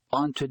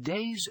On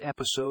today's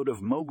episode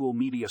of Mogul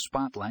Media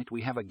Spotlight,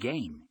 we have a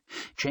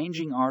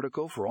game-changing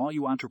article for all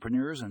you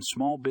entrepreneurs and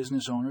small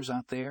business owners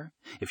out there.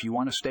 If you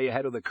want to stay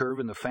ahead of the curve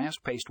in the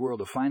fast-paced world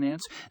of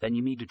finance, then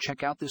you need to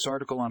check out this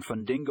article on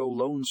Fundingo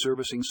loan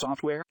servicing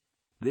software.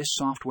 This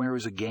software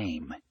is a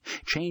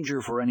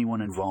game-changer for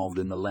anyone involved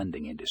in the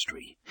lending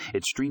industry.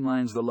 It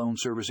streamlines the loan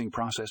servicing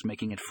process,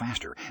 making it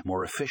faster,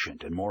 more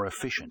efficient,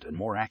 and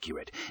more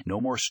accurate.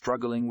 No more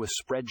struggling with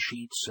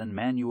spreadsheets and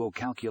manual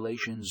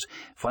calculations.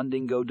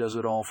 Fundingo does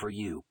it all for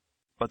you.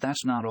 But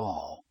that's not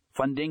all.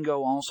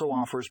 Fundingo also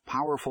offers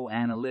powerful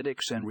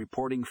analytics and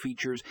reporting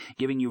features,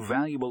 giving you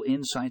valuable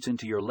insights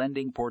into your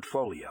lending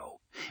portfolio.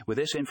 With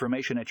this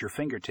information at your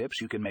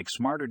fingertips, you can make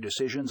smarter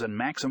decisions and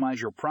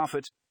maximize your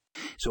profits.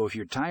 So if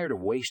you're tired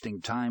of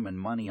wasting time and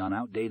money on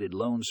outdated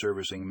loan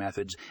servicing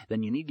methods,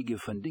 then you need to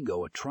give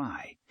Fundingo a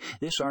try.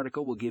 This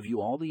article will give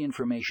you all the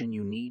information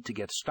you need to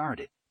get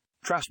started.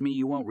 Trust me,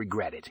 you won't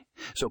regret it.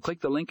 So click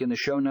the link in the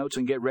show notes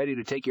and get ready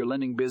to take your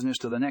lending business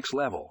to the next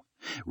level.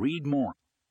 Read more